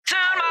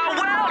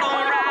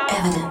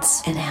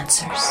Evidence and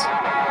Answers.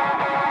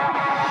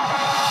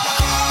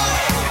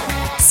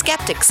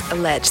 Skeptics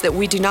allege that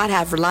we do not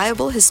have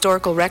reliable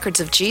historical records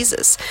of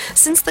Jesus,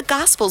 since the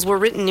Gospels were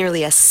written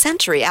nearly a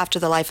century after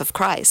the life of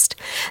Christ.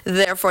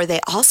 Therefore,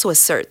 they also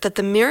assert that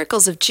the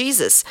miracles of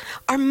Jesus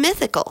are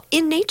mythical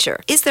in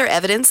nature. Is there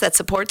evidence that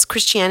supports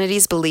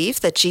Christianity's belief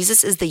that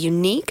Jesus is the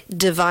unique,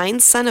 divine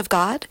Son of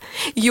God?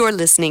 You're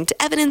listening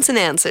to Evidence and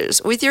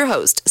Answers with your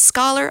host,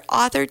 scholar,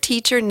 author,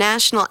 teacher,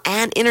 national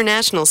and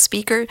international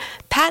speaker,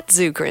 Pat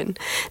Zukeran.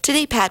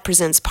 Today, Pat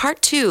presents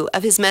part 2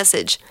 of his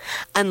message,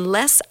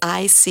 Unless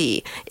I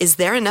See. Is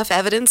there enough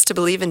evidence to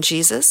believe in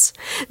Jesus?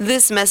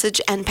 This message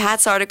and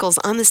Pat's articles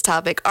on this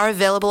topic are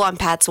available on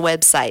Pat's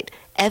website,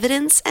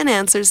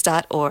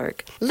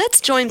 evidenceandanswers.org. Let's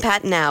join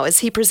Pat now as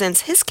he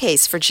presents his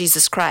case for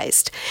Jesus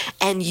Christ,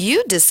 and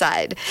you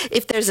decide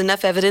if there's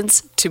enough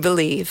evidence to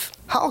believe.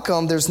 How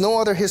come there's no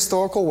other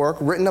historical work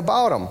written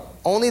about him?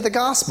 Only the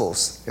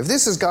Gospels. If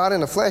this is God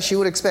in the flesh, you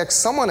would expect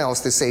someone else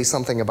to say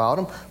something about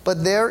him,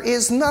 but there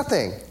is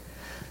nothing.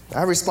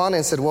 I responded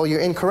and said, well,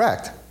 you're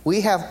incorrect.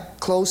 We have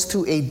close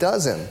to a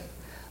dozen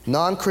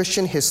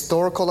non-Christian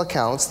historical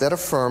accounts that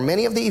affirm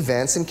many of the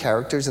events and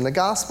characters in the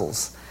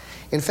Gospels.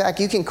 In fact,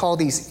 you can call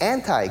these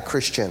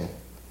anti-Christian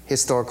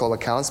historical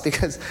accounts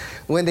because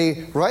when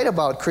they write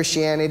about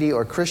Christianity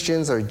or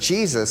Christians or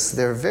Jesus,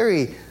 they're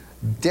very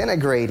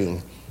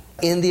denigrating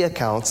in the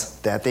accounts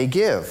that they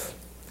give.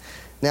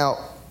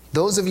 Now,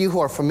 those of you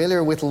who are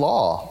familiar with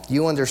law,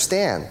 you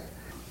understand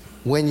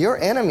when your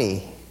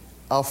enemy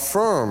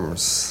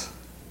affirms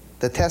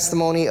the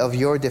testimony of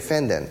your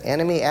defendant.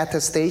 Enemy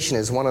attestation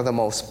is one of the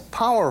most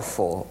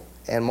powerful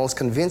and most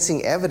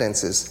convincing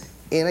evidences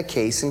in a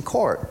case in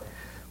court.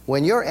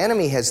 When your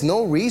enemy has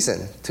no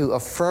reason to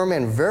affirm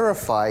and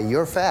verify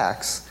your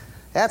facts,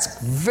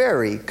 that's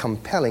very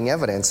compelling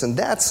evidence, and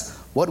that's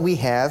what we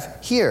have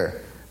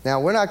here. Now,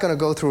 we're not going to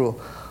go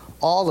through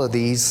all of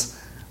these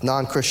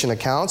non-Christian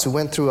accounts. We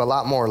went through a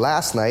lot more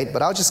last night,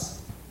 but I'll just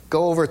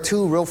go over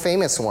 2 real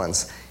famous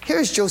ones.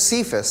 Here's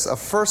Josephus, a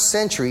first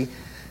century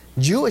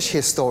Jewish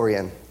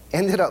historian.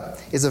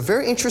 Is a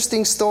very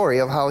interesting story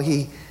of how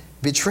he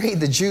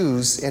betrayed the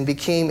Jews and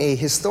became a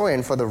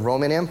historian for the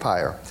Roman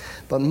Empire.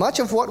 But much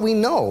of what we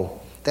know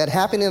that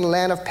happened in the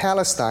land of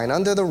Palestine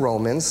under the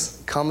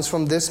Romans comes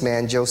from this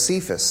man,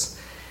 Josephus.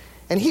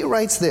 And he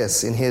writes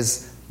this in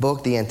his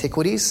book, The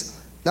Antiquities.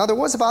 Now there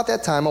was about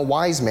that time a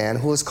wise man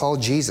who was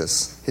called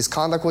Jesus. His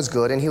conduct was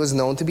good and he was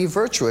known to be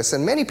virtuous,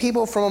 and many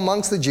people from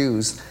amongst the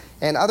Jews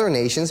and other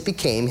nations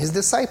became his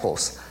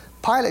disciples.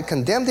 Pilate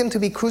condemned him to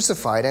be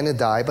crucified and to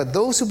die, but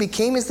those who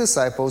became his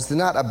disciples did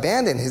not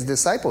abandon his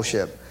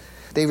discipleship.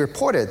 They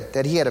reported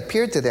that he had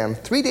appeared to them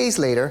 3 days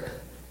later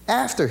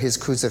after his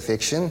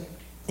crucifixion,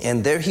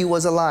 and there he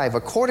was alive.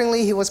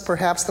 Accordingly, he was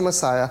perhaps the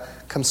Messiah,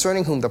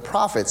 concerning whom the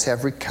prophets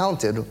have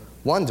recounted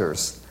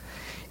wonders.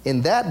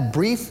 In that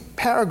brief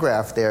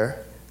paragraph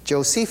there,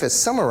 Josephus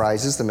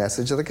summarizes the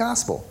message of the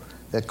gospel,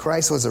 that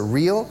Christ was a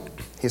real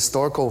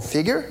historical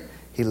figure.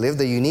 He lived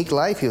a unique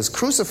life. He was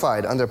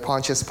crucified under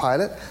Pontius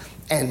Pilate,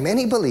 and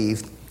many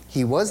believed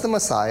he was the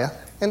Messiah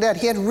and that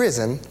he had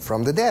risen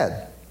from the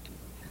dead.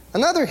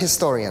 Another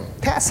historian,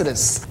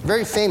 Tacitus,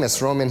 very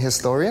famous Roman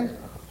historian,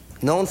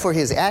 known for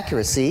his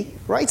accuracy,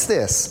 writes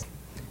this: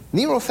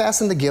 Nero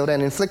fastened the guilt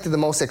and inflicted the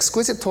most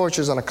exquisite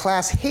tortures on a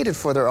class hated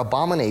for their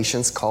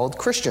abominations called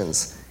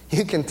Christians.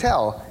 You can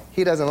tell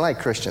he doesn't like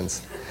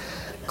Christians.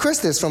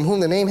 Christus, from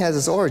whom the name has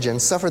its origin,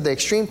 suffered the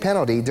extreme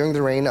penalty during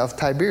the reign of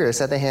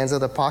Tiberius at the hands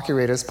of the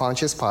procurators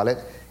Pontius Pilate,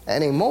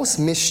 and a most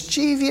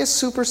mischievous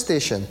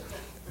superstition,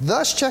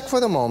 thus checked for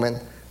the moment,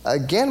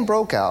 again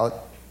broke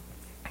out,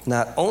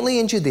 not only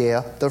in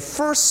Judea, the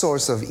first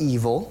source of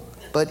evil,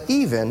 but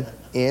even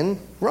in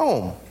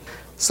Rome.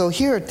 So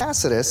here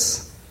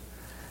Tacitus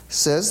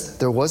says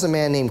there was a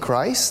man named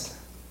Christ.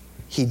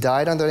 He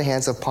died under the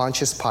hands of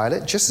Pontius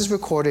Pilate, just as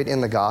recorded in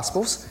the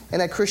Gospels,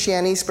 and that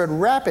Christianity spread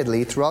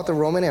rapidly throughout the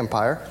Roman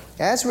Empire,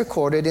 as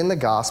recorded in the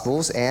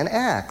Gospels and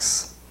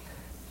Acts.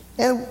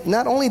 And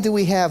not only do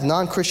we have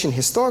non-Christian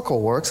historical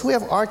works, we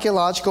have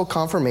archaeological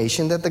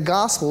confirmation that the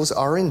Gospels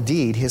are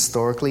indeed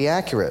historically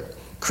accurate.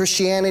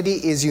 Christianity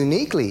is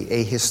uniquely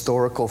a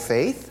historical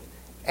faith,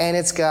 and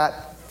it's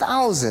got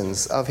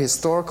thousands of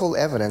historical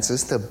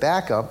evidences to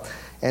back up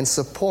and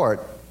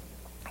support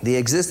the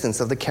existence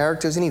of the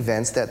characters and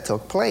events that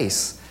took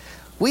place.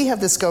 We have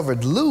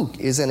discovered Luke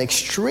is an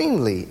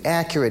extremely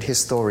accurate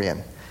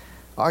historian.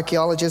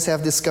 Archaeologists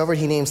have discovered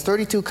he names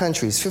 32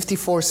 countries,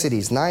 54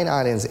 cities, 9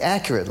 islands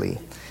accurately.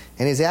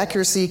 And his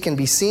accuracy can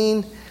be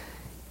seen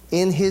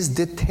in his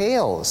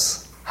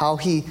details, how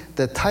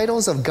the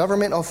titles of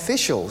government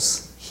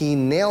officials, he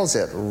nails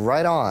it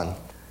right on.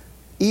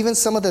 Even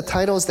some of the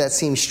titles that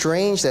seem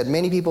strange, that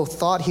many people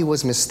thought he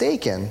was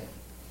mistaken,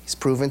 he's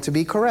proven to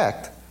be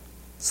correct.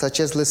 Such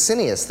as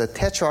Licinius, the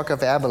Tetrarch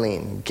of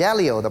Abilene,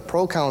 Gallio, the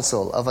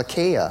proconsul of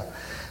Achaia,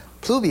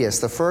 Publius,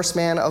 the first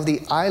man of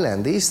the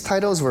island. These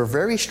titles were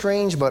very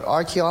strange, but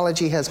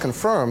archaeology has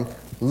confirmed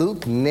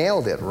Luke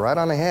nailed it right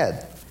on the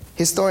head.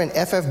 Historian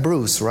F.F.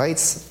 Bruce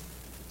writes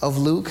of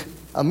Luke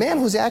A man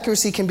whose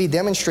accuracy can be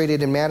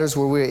demonstrated in matters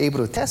where we are able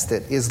to test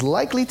it is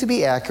likely to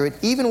be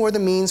accurate even where the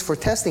means for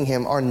testing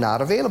him are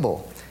not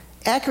available.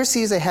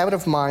 Accuracy is a habit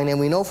of mind, and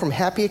we know from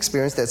happy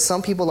experience that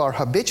some people are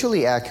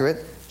habitually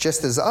accurate,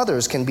 just as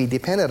others can be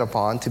depended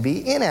upon to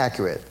be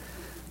inaccurate.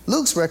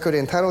 Luke's record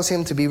entitles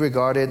him to be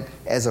regarded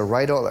as a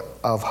writer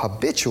of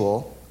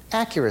habitual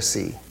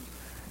accuracy.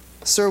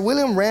 Sir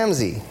William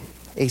Ramsay,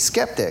 a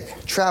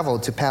skeptic,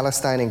 traveled to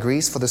Palestine and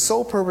Greece for the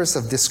sole purpose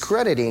of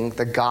discrediting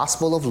the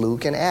Gospel of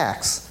Luke and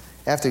Acts.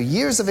 After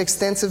years of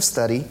extensive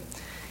study,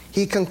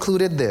 he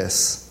concluded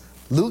this: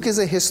 Luke is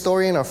a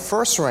historian of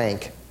first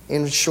rank.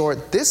 In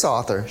short, this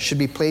author should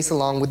be placed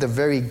along with the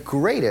very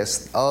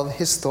greatest of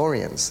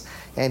historians.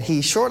 And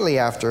he shortly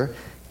after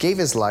gave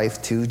his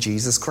life to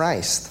Jesus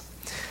Christ.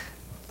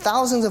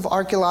 Thousands of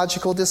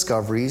archaeological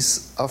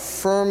discoveries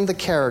affirm the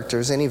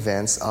characters and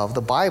events of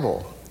the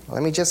Bible.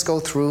 Let me just go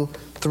through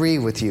 3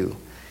 with you.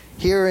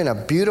 Here in a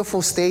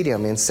beautiful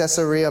stadium in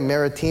Caesarea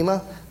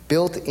Maritima,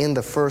 built in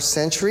the 1st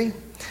century,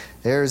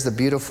 there's the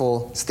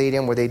beautiful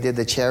stadium where they did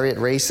the chariot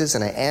races,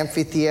 and an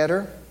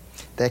amphitheater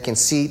that can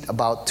seat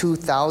about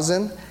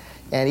 2,000.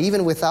 And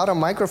even without a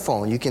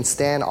microphone, you can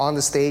stand on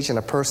the stage and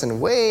a person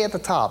way at the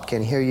top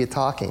can hear you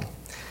talking.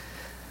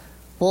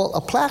 Well,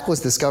 a plaque was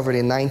discovered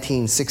in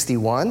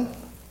 1961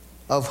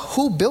 of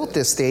who built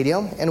this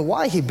stadium and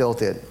why he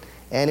built it.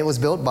 And it was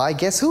built by,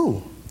 guess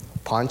who?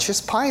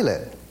 Pontius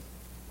Pilate.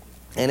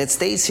 And it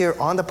states here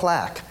on the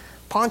plaque,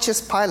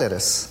 Pontius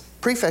Pilatus,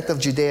 prefect of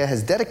Judea,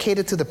 has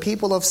dedicated to the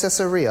people of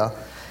Caesarea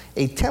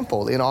a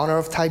temple in honor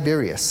of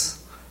Tiberius.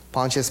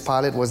 Pontius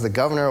Pilate was the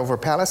governor over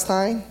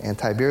Palestine, and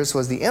Tiberius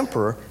was the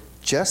emperor,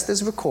 just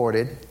as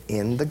recorded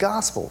in the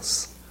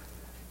Gospels.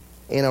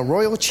 In a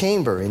royal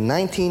chamber in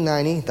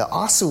 1990, the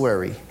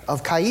ossuary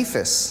of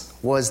Caiaphas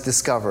was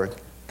discovered.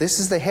 This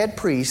is the head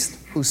priest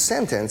who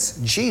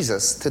sentenced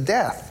Jesus to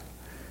death.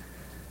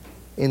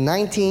 In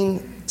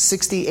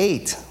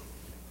 1968,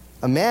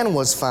 a man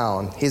was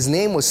found. His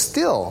name was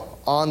still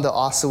on the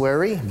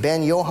ossuary,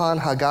 Ben Johann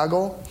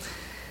Hagagel.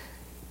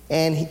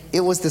 And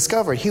it was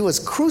discovered he was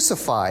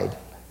crucified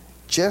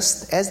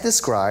just as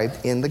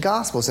described in the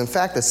Gospels. In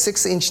fact, the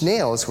 6-inch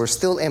nails were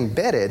still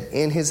embedded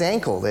in his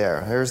ankle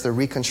there. There's the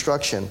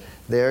reconstruction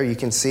there, you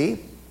can see.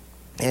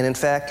 And in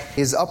fact,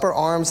 his upper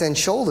arms and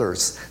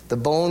shoulders, the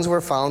bones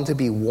were found to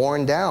be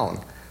worn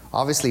down,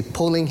 obviously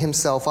pulling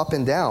himself up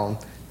and down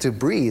to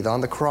breathe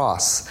on the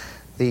cross.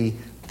 The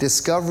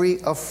discovery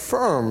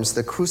affirms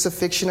the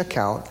crucifixion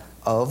account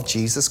of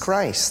Jesus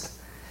Christ.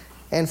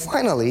 And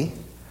finally,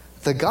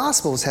 the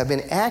Gospels have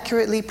been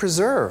accurately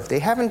preserved. They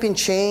haven't been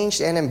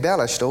changed and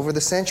embellished over the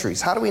centuries.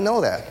 How do we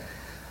know that?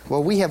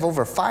 Well, we have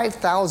over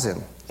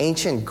 5,000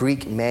 ancient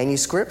Greek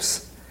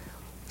manuscripts,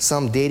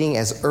 some dating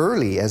as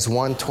early as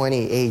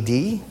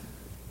 120 AD,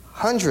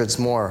 hundreds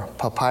more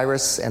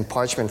papyrus and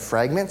parchment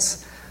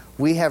fragments.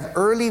 We have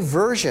early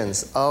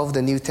versions of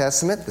the New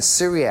Testament, the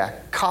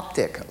Syriac,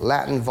 Coptic,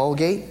 Latin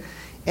Vulgate,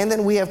 and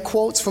then we have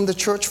quotes from the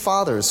church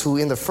fathers who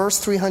in the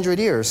first 300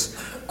 years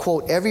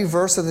quote every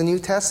verse of the New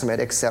Testament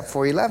except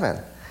for 11.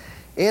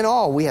 In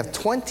all, we have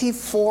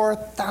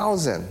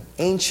 24,000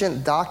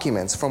 ancient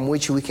documents from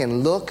which we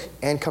can look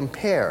and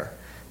compare.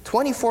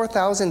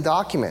 24,000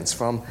 documents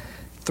from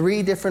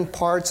 3 different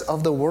parts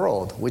of the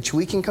world which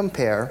we can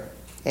compare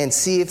and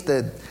see if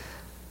the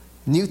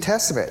New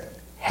Testament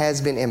has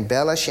been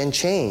embellished and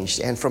changed.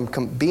 And from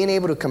being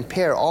able to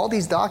compare all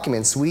these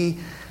documents, we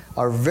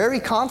are very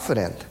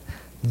confident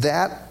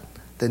that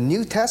the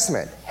New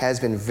Testament has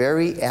been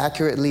very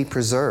accurately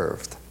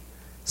preserved.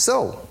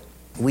 So,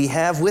 we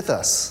have with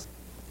us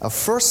a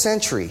 1st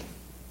century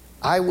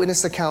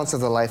eyewitness accounts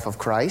of the life of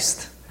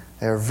Christ.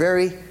 They're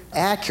very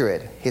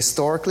accurate,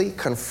 historically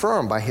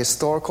confirmed by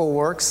historical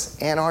works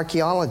and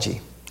archaeology.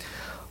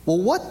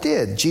 Well, what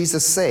did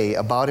Jesus say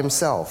about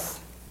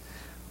himself?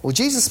 Well,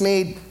 Jesus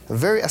made a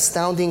very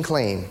astounding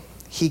claim.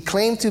 He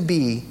claimed to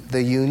be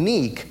the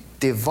unique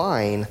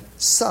divine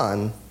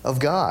Son of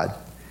God.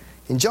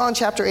 In John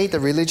chapter 8, the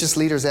religious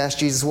leaders asked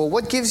Jesus, well,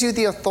 what gives you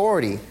the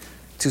authority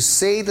to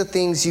say the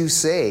things you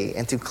say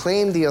and to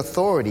claim the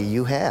authority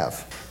you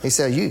have? They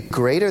said, are you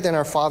greater than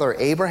our father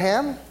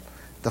Abraham,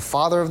 the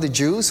father of the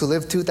Jews who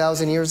lived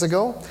 2,000 years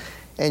ago?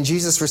 And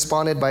Jesus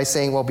responded by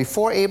saying, well,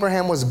 before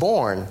Abraham was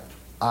born,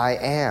 I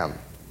am.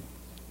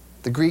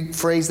 The Greek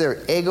phrase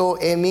there, ego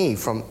eimi,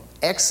 from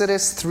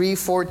Exodus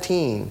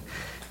 3:14.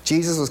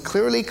 Jesus was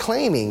clearly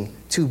claiming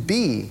to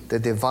be the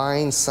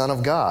divine Son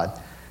of God.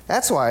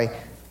 That's why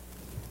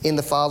in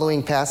the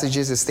following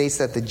passages, it states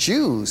that the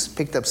Jews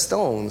picked up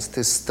stones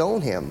to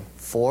stone him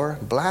for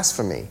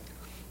blasphemy.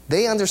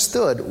 They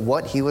understood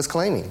what he was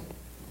claiming.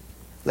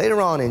 Later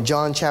on in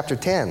John chapter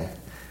 10,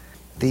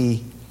 the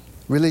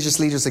religious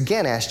leaders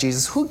again asked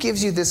Jesus, who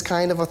gives you this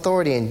kind of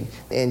authority?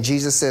 And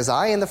Jesus says,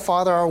 I and the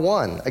Father are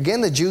one.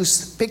 Again, the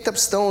Jews picked up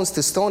stones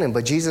to stone him,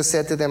 but Jesus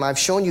said to them, I've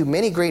shown you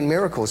many great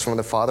miracles from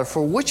the Father.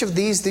 For which of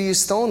these do you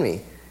stone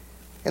me?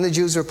 And the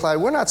Jews replied,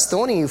 we're not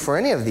stoning you for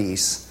any of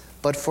these,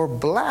 but for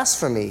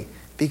blasphemy,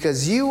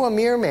 because you, a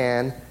mere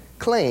man,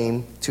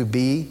 claim to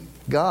be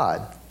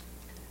God.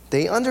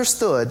 They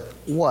understood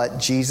what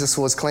Jesus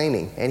was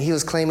claiming, and he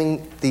was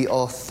claiming the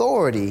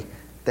authority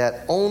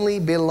that only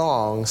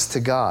belongs to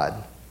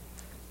God.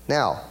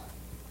 Now,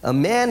 a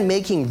man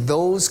making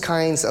those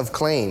kinds of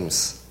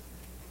claims,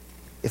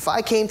 if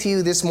I came to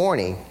you this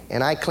morning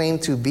and I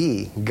claimed to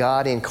be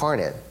God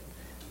incarnate,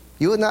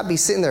 you would not be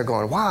sitting there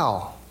going,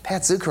 wow,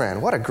 Pat Zukeran,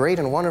 what a great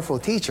and wonderful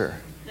teacher.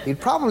 You'd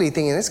probably be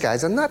thinking this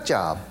guy's a nut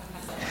job.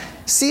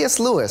 C.S.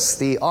 Lewis,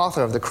 the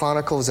author of the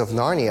Chronicles of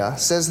Narnia,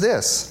 says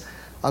this: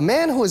 a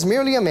man who is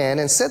merely a man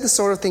and said the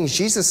sort of things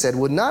Jesus said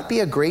would not be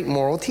a great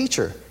moral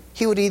teacher.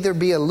 He would either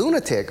be a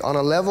lunatic on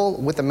a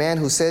level with the man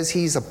who says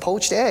he's a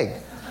poached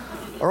egg,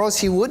 or else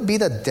he would be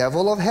the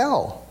devil of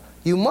hell.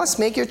 You must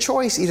make your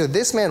choice. Either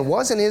this man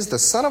was and is the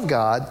Son of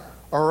God,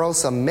 or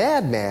else a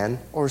madman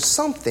or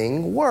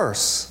something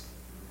worse.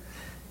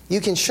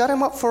 You can shut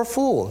him up for a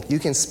fool. You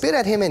can spit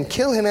at him and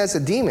kill him as a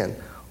demon,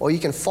 or you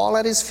can fall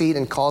at his feet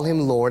and call him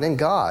Lord and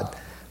God.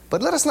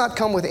 But let us not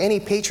come with any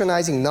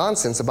patronizing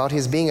nonsense about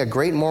his being a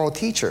great moral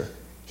teacher.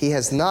 He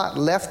has not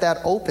left that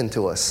open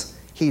to us.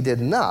 He did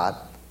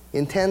not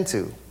intend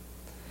to.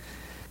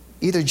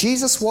 Either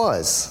Jesus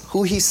was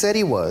who he said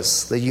he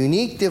was, the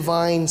unique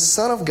divine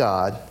Son of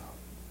God,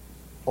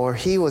 or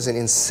he was an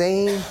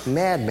insane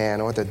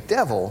madman or the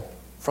devil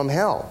from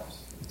hell.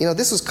 You know,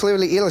 this was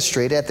clearly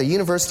illustrated at the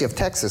University of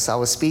Texas. I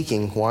was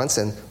speaking once,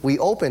 and we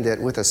opened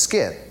it with a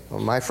skit.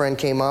 My friend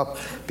came up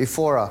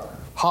before a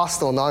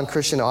hostile,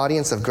 non-Christian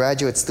audience of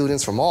graduate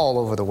students from all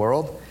over the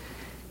world,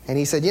 and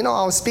he said, you know,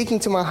 I was speaking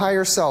to my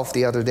higher self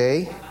the other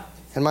day,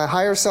 and my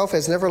higher self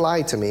has never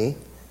lied to me,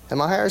 and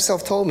my higher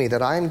self told me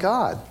that I am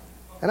God,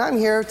 and I'm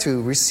here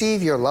to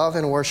receive your love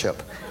and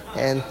worship.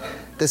 And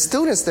the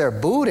students there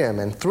booed him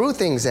and threw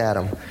things at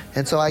him.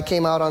 And so I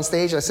came out on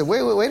stage. I said,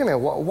 wait a minute.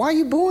 Why are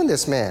you booing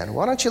this man?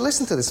 Why don't you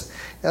listen to this?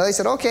 And they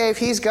said, okay, if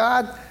he's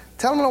God,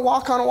 tell him to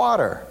walk on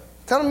water.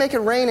 Tell him to make it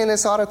rain in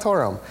this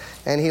auditorium.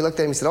 And he looked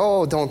at me and said,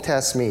 oh, don't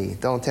test me.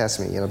 Don't test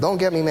me. You know, don't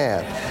get me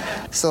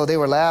mad. So they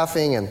were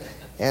laughing.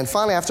 And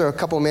finally, after a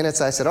couple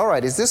minutes, I said, all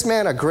right, is this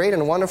man a great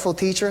and wonderful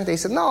teacher? They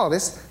said, no,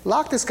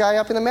 lock this guy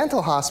up in a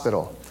mental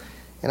hospital.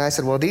 And I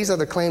said, well, these are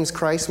the claims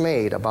Christ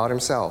made about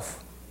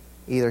himself.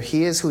 Either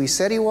he is who he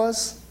said he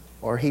was,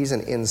 or he's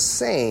an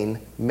insane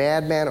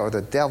madman or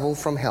the devil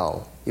from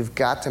hell. You've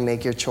got to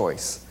make your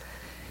choice.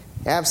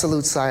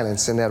 Absolute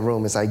silence in that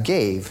room as I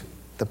gave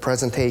the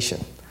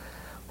presentation.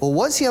 Well,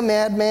 was he a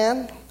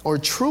madman or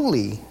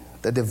truly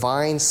the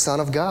divine Son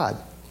of God?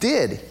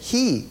 Did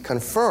he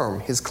confirm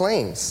his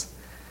claims?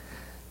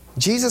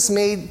 Jesus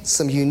made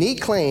some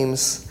unique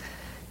claims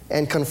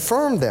and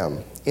confirmed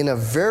them in a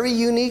very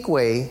unique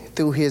way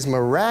through his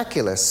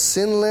miraculous,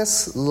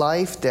 sinless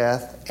life,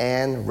 death,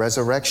 and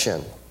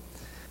resurrection.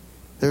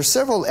 There are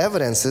several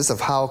evidences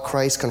of how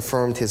Christ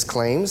confirmed his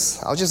claims.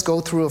 I'll just go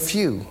through a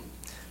few.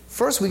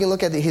 First, we can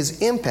look at his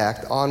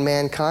impact on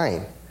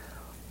mankind.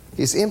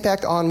 His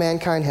impact on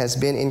mankind has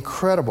been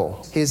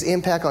incredible. His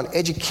impact on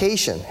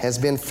education has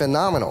been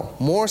phenomenal.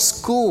 More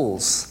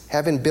schools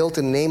have been built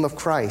in the name of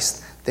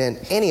Christ than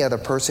any other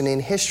person in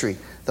history.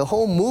 The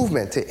whole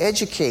movement to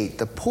educate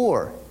the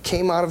poor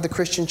came out of the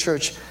Christian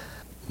church,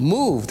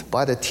 moved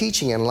by the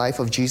teaching and life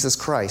of Jesus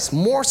Christ.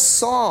 More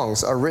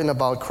songs are written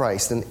about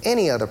Christ than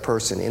any other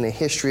person in the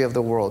history of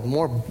the world.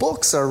 More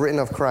books are written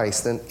of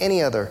Christ than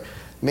any other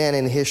man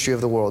in the history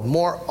of the world.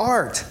 More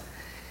art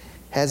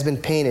has been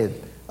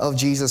painted of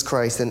Jesus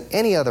Christ than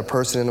any other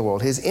person in the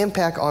world. His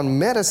impact on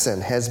medicine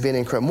has been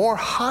incredible. More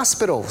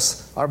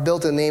hospitals are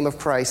built in the name of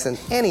Christ than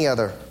any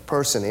other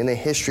person in the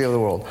history of the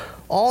world.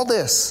 All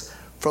this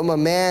from a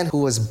man who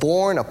was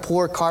born a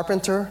poor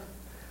carpenter,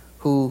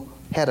 who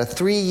had a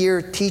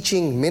 3-year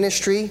teaching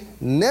ministry,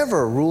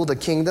 never ruled a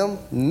kingdom,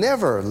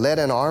 never led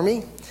an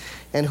army,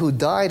 and who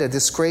died a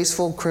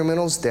disgraceful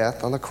criminal's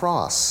death on the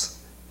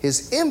cross.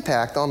 His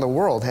impact on the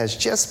world has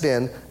just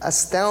been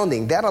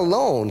astounding. That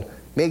alone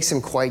makes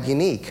him quite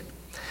unique.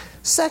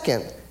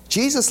 Second,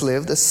 Jesus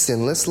lived a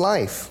sinless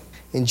life.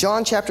 In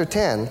John chapter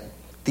 10,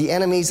 the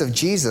enemies of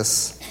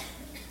Jesus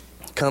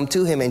come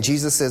to him, and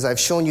Jesus says, I've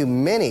shown you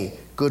many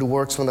good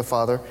works from the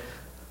Father.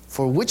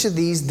 For which of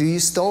these do you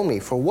stone me?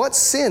 For what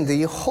sin do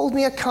you hold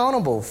me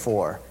accountable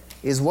for?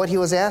 Is what he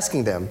was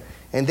asking them.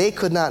 And they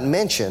could not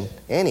mention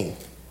any.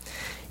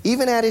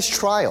 Even at his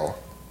trial,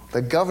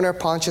 the governor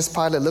Pontius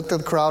Pilate looked at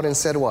the crowd and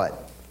said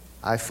what?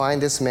 I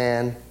find this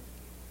man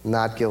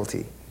not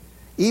guilty.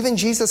 Even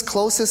Jesus'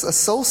 closest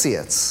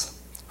associates,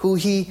 who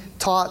he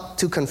taught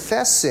to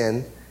confess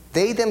sin,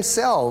 they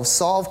themselves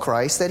saw of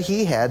Christ that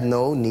he had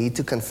no need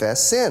to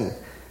confess sin.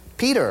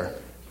 Peter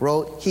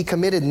wrote, he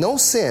committed no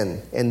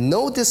sin and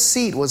no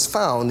deceit was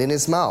found in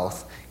his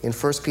mouth in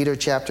 1 Peter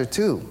chapter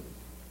 2.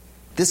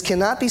 This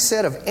cannot be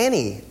said of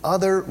any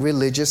other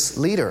religious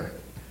leader.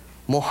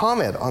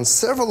 Muhammad, on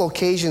several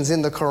occasions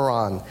in the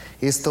Quran,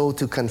 is told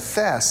to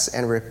confess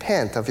and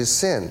repent of his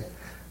sin.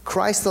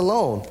 Christ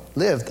alone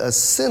lived a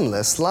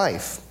sinless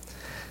life.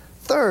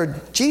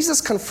 Third, Jesus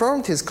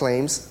confirmed his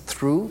claims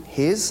through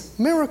his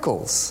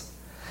miracles.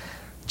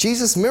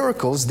 Jesus'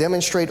 miracles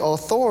demonstrate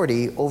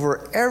authority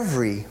over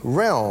every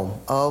realm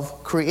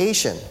of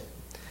creation.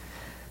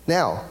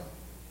 Now,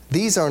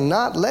 these are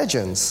not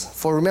legends,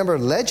 for remember,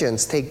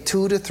 legends take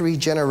 2 to 3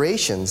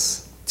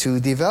 generations to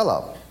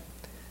develop.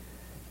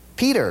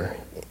 Peter,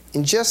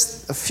 in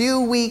just a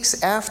few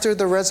weeks after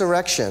the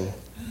resurrection,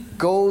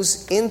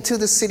 goes into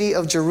the city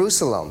of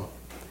Jerusalem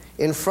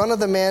in front of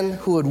the men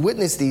who had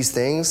witnessed these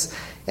things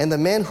and the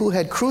men who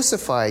had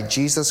crucified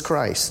Jesus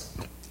Christ.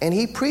 And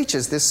he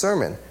preaches this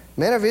sermon.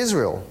 Men of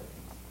Israel,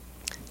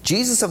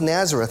 Jesus of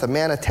Nazareth, a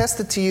man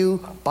attested to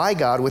you by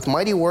God with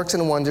mighty works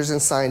and wonders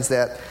and signs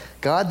that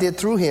God did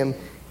through him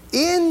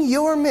in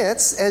your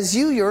midst, as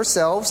you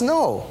yourselves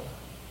know.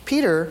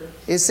 Peter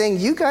is saying,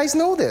 you guys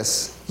know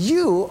this.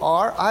 You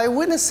are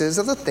eyewitnesses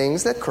of the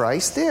things that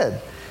Christ did.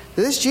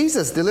 This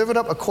Jesus, delivered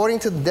up according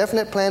to the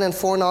definite plan and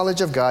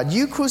foreknowledge of God,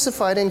 you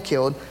crucified and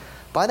killed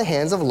by the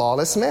hands of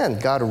lawless men.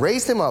 God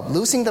raised him up,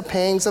 loosing the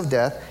pangs of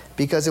death,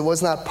 because it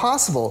was not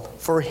possible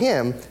for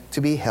him to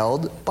be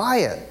held by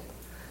it.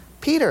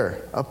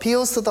 Peter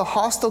appeals to the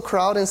hostile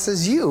crowd and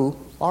says, you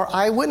are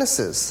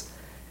eyewitnesses.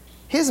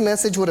 His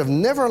message would have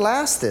never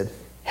lasted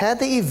had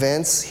the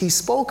events he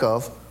spoke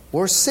of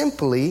were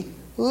simply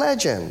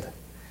legend.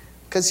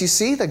 Because you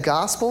see, the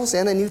Gospels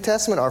and the New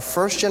Testament are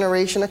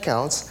first-generation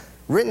accounts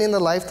written in the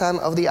lifetime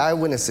of the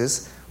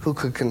eyewitnesses who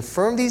could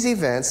confirm these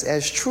events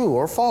as true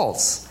or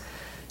false.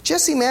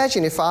 Just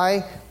imagine if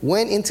I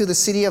went into the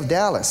city of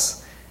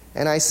Dallas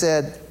and I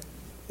said,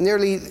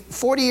 nearly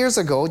 40 years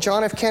ago,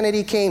 John F.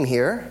 Kennedy came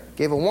here,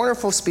 gave a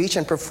wonderful speech,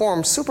 and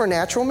performed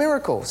supernatural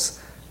miracles.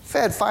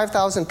 Fed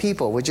 5,000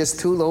 people with just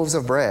 2 loaves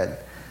of bread,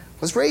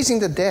 was raising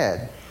the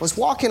dead, was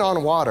walking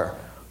on water,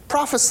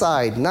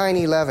 prophesied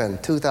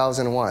 9/11,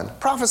 2001,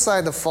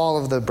 prophesied the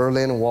fall of the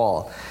Berlin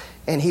Wall,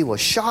 and he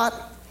was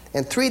shot,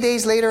 and 3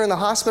 days later in the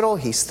hospital,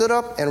 he stood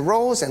up and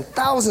rose, and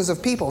thousands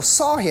of people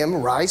saw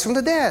him rise from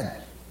the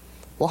dead.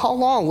 Well, how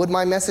long would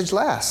my message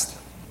last?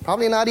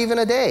 Probably not even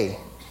a day.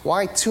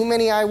 Why? Too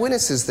many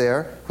eyewitnesses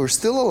there who are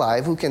still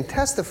alive who can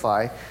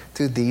testify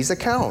to these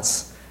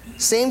accounts.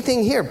 Same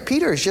thing here.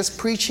 Peter is just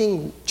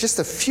preaching just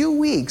a few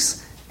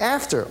weeks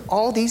after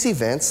all these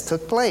events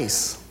took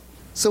place.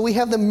 So we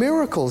have the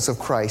miracles of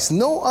Christ.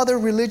 No other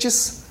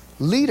religious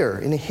leader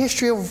in the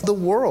history of the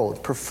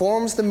world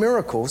performs the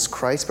miracles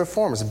Christ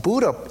performs.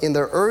 Buddha, in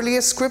the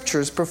earliest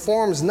scriptures,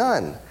 performs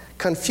none.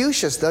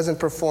 Confucius doesn't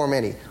perform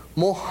any.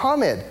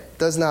 Muhammad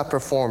does not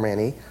perform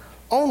any.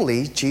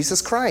 Only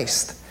Jesus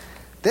Christ.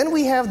 Then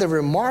we have the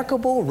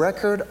remarkable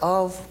record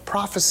of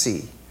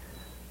prophecy.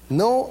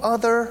 No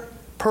other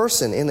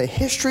person in the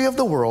history of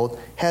the world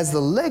has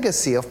the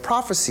legacy of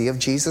prophecy of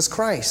Jesus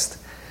Christ.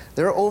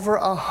 There are over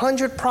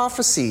 100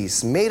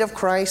 prophecies made of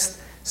Christ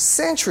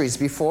centuries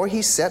before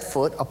he set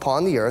foot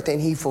upon the earth, and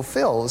he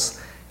fulfills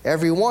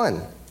every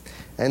one.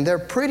 And they're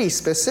pretty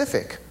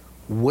specific.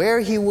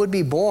 Where he would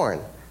be born,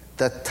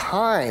 the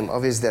time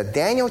of his death.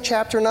 Daniel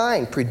chapter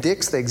 9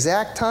 predicts the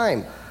exact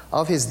time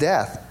of his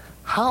death,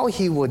 how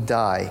he would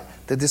die,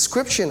 the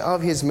description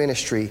of his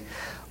ministry,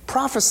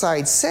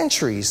 prophesied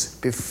centuries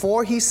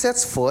before he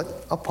sets foot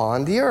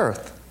upon the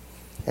earth.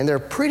 And they're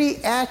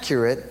pretty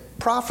accurate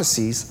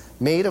prophecies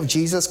made of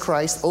Jesus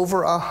Christ,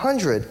 over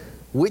 100,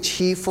 which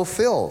he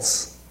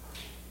fulfills.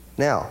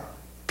 Now,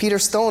 Peter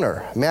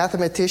Stoner,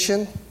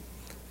 mathematician,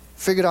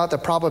 figured out the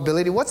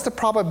probability. What's the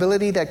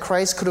probability that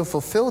Christ could have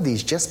fulfilled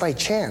these just by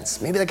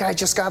chance? Maybe the guy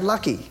just got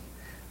lucky.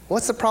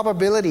 What's the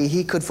probability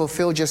he could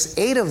fulfill just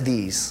 8 of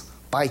these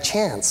by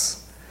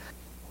chance?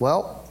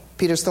 Well,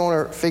 Peter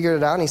Stoner figured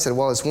it out, and he said,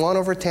 well, it's 1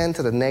 over 10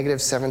 to the negative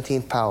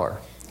 17th power.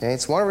 Okay?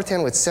 It's 1 over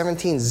 10 with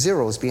 17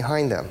 zeros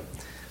behind them.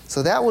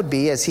 So that would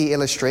be, as he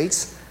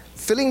illustrates,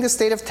 filling the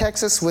state of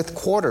Texas with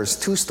quarters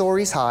 2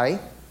 stories high,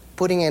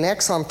 putting an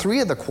X on 3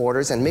 of the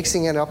quarters and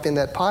mixing it up in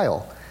that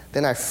pile.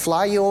 Then I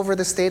fly you over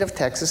the state of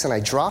Texas and I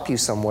drop you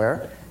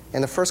somewhere,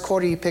 and the first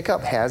quarter you pick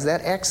up has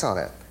that X on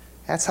it.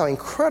 That's how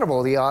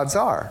incredible the odds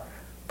are.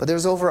 But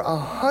there's over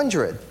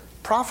 100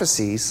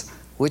 prophecies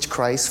which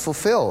Christ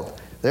fulfilled.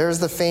 There's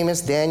the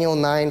famous Daniel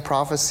 9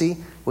 prophecy,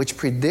 which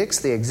predicts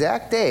the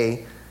exact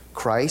day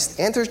Christ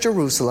enters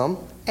Jerusalem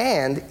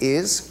and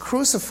is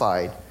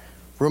crucified.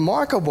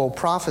 Remarkable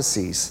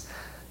prophecies.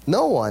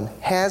 No one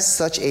has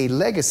such a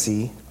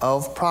legacy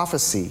of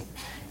prophecy.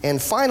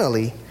 And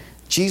finally,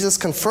 Jesus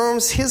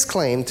confirms his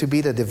claim to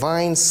be the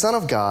divine Son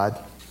of God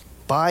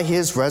by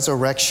his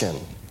resurrection.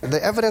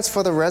 The evidence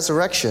for the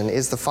resurrection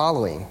is the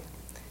following.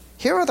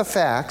 Here are the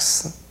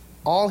facts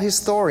all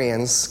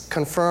historians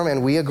confirm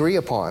and we agree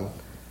upon.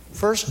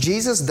 First,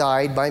 Jesus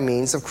died by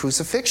means of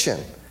crucifixion.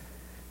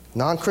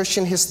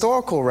 Non-Christian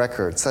historical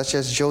records, such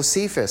as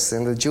Josephus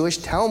and the Jewish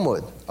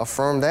Talmud,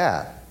 affirm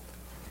that.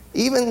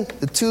 Even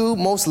the 2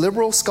 most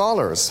liberal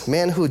scholars,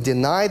 men who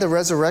deny the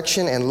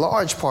resurrection in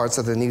large parts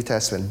of the New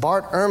Testament,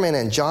 Bart Ehrman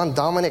and John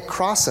Dominic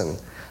Crossan,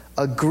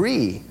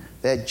 agree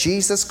that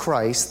Jesus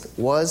Christ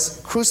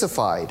was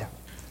crucified.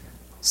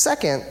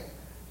 Second,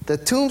 the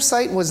tomb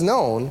site was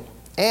known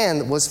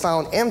and was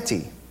found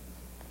empty.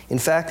 In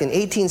fact, in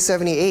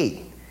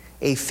 1878,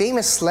 a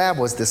famous slab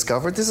was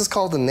discovered. This is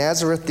called the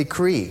Nazareth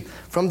Decree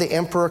from the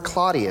Emperor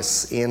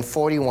Claudius in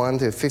 41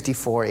 to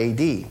 54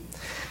 AD.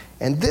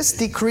 And this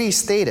decree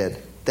stated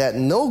that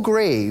no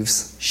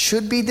graves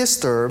should be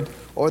disturbed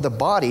or the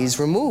bodies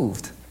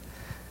removed.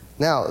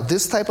 Now,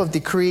 this type of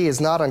decree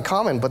is not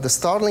uncommon, but the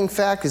startling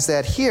fact is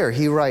that here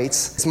he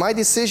writes, "It's my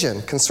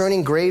decision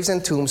concerning graves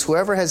and tombs,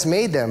 whoever has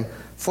made them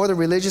for the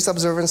religious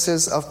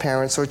observances of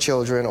parents or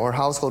children or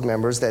household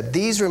members, that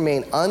these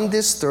remain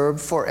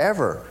undisturbed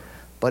forever.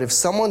 But if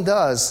someone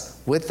does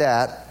with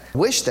that,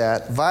 wish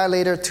that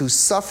violator to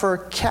suffer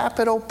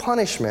capital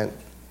punishment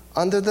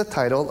under the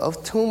title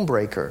of tomb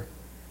breaker."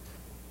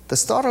 The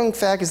startling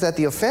fact is that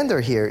the offender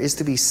here is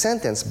to be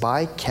sentenced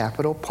by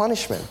capital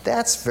punishment.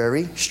 That's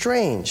very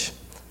strange.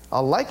 A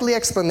likely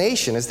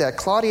explanation is that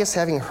Claudius,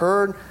 having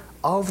heard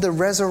of the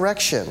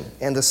resurrection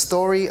and the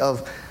story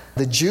of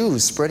the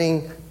Jews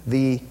spreading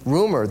the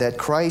rumor that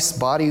Christ's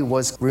body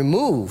was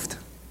removed,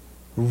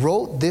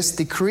 wrote this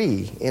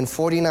decree in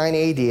 49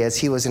 AD as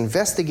he was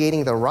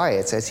investigating the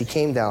riots as he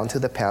came down to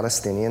the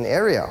Palestinian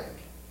area.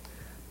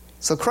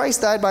 So Christ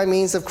died by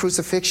means of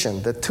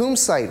crucifixion. The tomb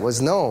site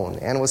was known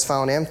and was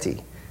found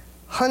empty.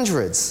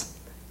 Hundreds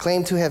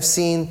claim to have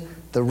seen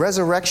the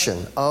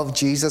resurrection of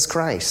Jesus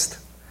Christ.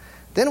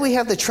 Then we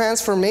have the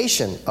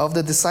transformation of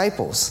the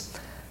disciples.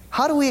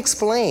 How do we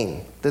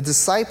explain the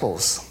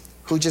disciples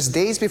who just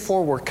days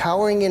before were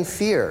cowering in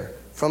fear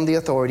from the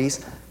authorities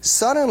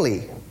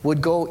suddenly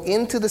would go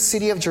into the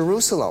city of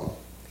Jerusalem,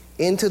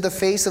 into the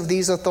face of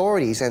these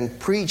authorities, and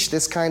preach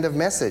this kind of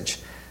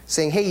message,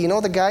 saying, "Hey, you know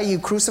the guy you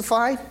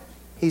crucified?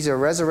 He's a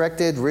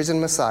resurrected, risen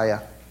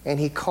Messiah, and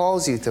he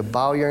calls you to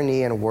bow your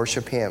knee and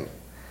worship him."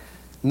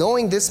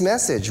 Knowing this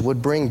message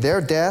would bring their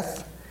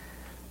death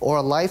or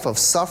a life of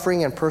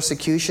suffering and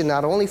persecution,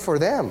 not only for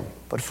them,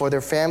 but for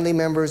their family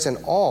members and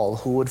all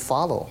who would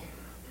follow.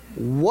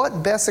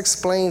 What best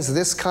explains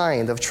this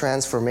kind of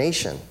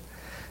transformation?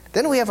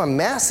 Then we have a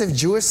massive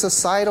Jewish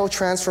societal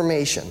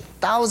transformation.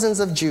 Thousands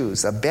of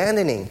Jews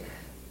abandoning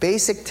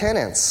basic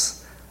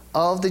tenets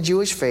of the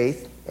Jewish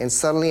faith and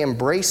suddenly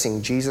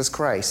embracing Jesus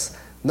Christ.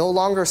 No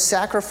longer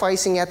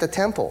sacrificing at the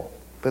temple,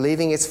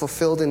 believing it's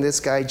fulfilled in this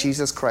guy,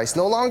 Jesus Christ.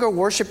 No longer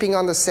worshiping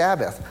on the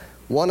Sabbath,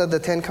 one of the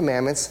 10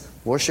 Commandments,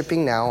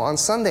 worshiping now on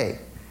Sunday.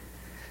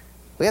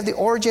 We have the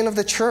origin of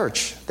the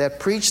church that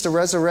preached the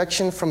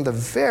resurrection from the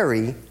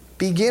very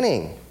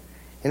beginning.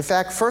 In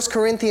fact, 1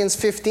 Corinthians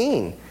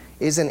 15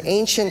 is an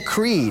ancient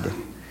creed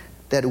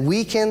that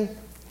we can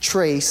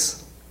trace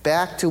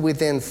back to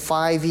within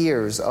 5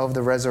 years of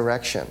the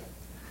resurrection.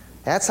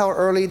 That's how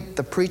early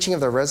the preaching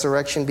of the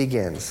resurrection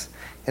begins.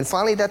 And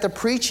finally, that the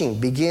preaching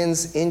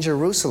begins in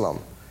Jerusalem.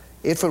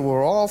 If it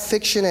were all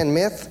fiction and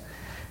myth,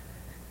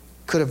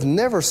 could have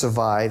never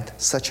survived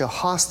such a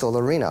hostile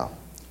arena.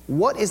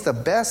 What is the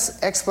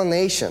best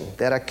explanation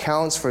that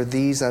accounts for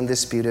these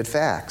undisputed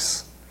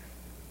facts?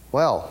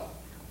 Well,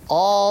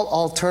 all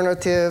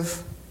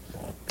alternative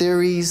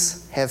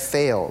theories have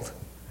failed.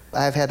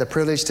 I've had the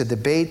privilege to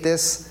debate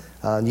this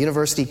on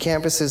university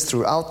campuses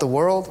throughout the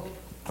world,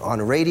 on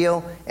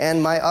radio,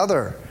 and my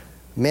other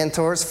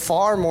mentors,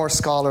 far more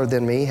scholar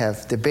than me,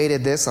 have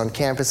debated this on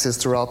campuses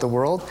throughout the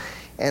world,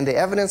 and the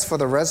evidence for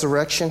the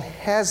resurrection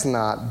has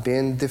not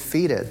been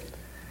defeated.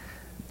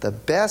 The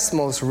best,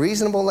 most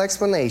reasonable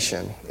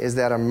explanation is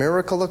that a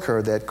miracle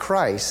occurred, that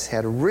Christ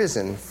had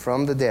risen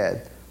from the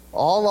dead.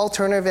 All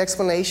alternative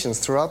explanations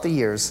throughout the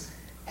years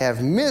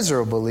have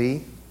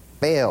miserably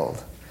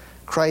failed.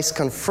 Christ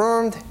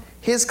confirmed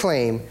his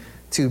claim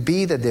to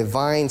be the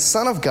divine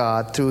Son of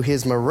God through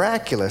his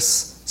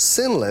miraculous,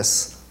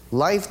 sinless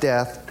life,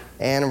 death,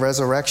 and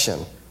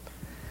resurrection.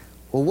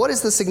 Well, what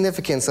is the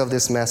significance of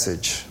this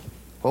message?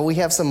 Well, we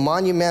have some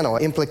monumental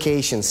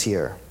implications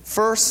here.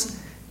 First,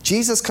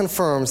 Jesus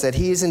confirms that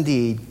he is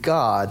indeed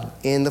God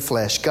in the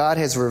flesh. God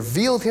has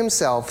revealed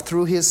himself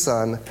through his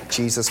Son,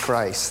 Jesus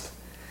Christ.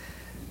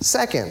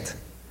 Second,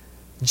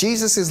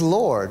 Jesus is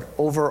Lord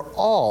over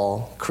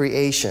all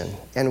creation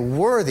and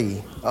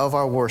worthy of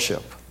our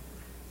worship.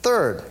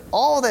 Third,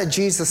 all that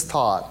Jesus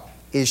taught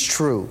is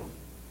true.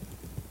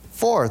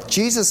 Fourth,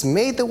 Jesus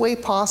made the way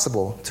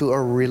possible to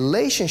a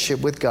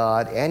relationship with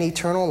God and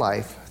eternal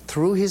life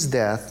through his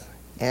death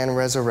and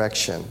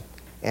resurrection.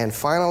 And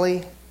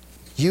finally,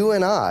 you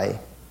and I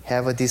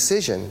have a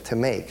decision to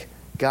make.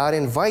 God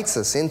invites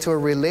us into a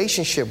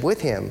relationship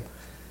with him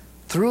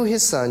through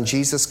his Son,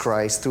 Jesus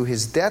Christ, through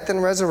his death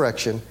and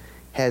resurrection,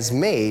 has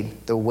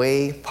made the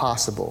way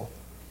possible.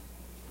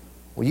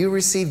 Will you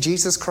receive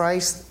Jesus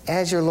Christ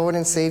as your Lord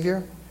and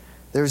Savior?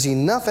 There's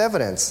enough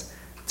evidence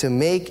to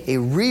make a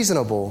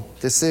reasonable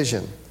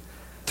decision.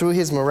 Through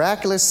his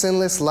miraculous,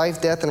 sinless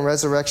life, death, and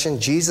resurrection,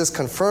 Jesus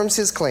confirms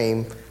his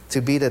claim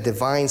to be the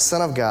divine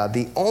Son of God.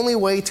 The only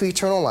way to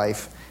eternal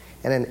life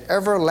and an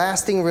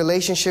everlasting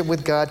relationship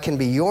with God can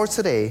be yours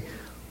today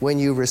when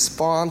you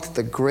respond to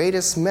the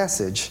greatest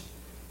message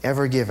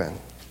ever given.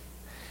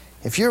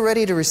 If you're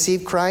ready to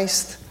receive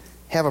Christ,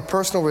 have a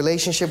personal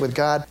relationship with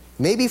God,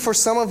 maybe for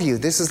some of you,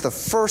 this is the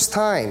first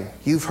time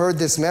you've heard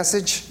this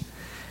message,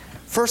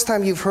 first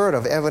time you've heard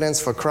of evidence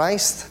for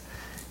Christ,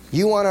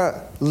 You want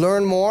to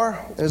learn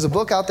more? There's a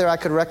book out there I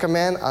could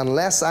recommend,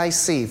 Unless I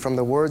See, from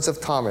the words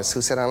of Thomas,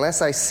 who said,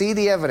 unless I see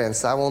the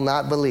evidence, I will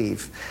not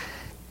believe.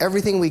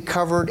 Everything we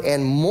covered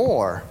and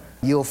more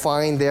you'll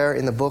find there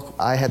in the book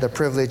I had the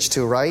privilege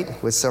to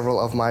write with several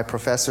of my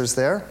professors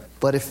there.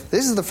 But if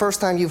this is the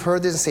first time you've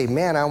heard this and say,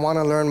 man, I want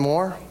to learn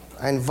more,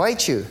 I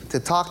invite you to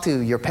talk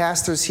to your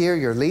pastors here,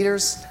 your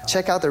leaders.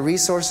 Check out the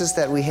resources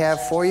that we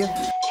have for you.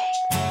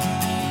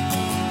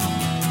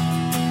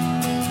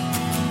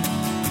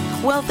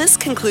 Well, this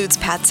concludes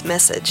Pat's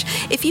message.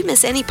 If you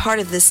miss any part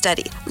of this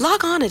study,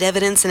 log on at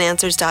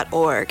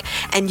evidenceandanswers.org,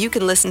 and you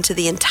can listen to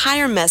the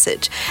entire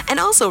message and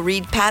also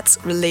read Pat's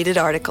related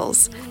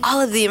articles. All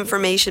of the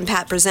information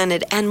Pat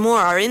presented and more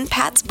are in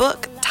Pat's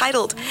book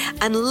titled,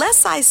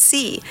 Unless I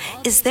See,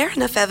 Is There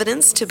Enough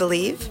Evidence to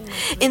Believe?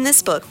 In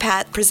this book,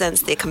 Pat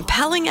presents the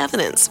compelling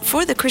evidence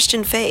for the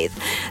Christian faith,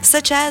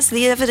 such as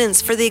the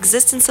evidence for the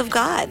existence of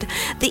God,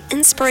 the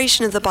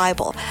inspiration of the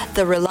Bible,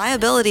 the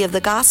reliability of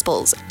the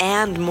Gospels,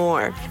 and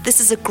more. This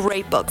is a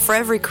great book for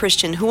every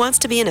Christian who wants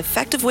to be an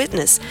effective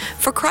witness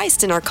for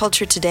Christ in our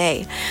culture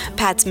today.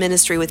 Pat's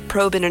ministry with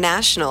Probe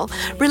International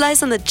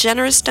relies on the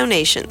generous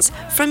donations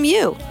from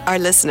you, our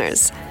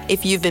listeners.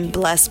 If you've been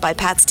blessed by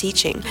Pat's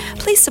teaching,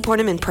 please support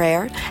him in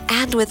prayer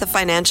and with a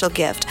financial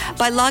gift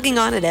by logging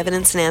on at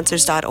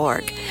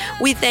evidenceandanswers.org.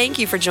 We thank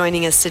you for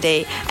joining us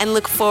today and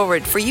look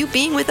forward for you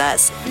being with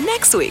us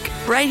next week,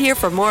 right here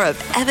for more of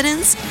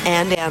Evidence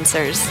and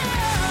Answers.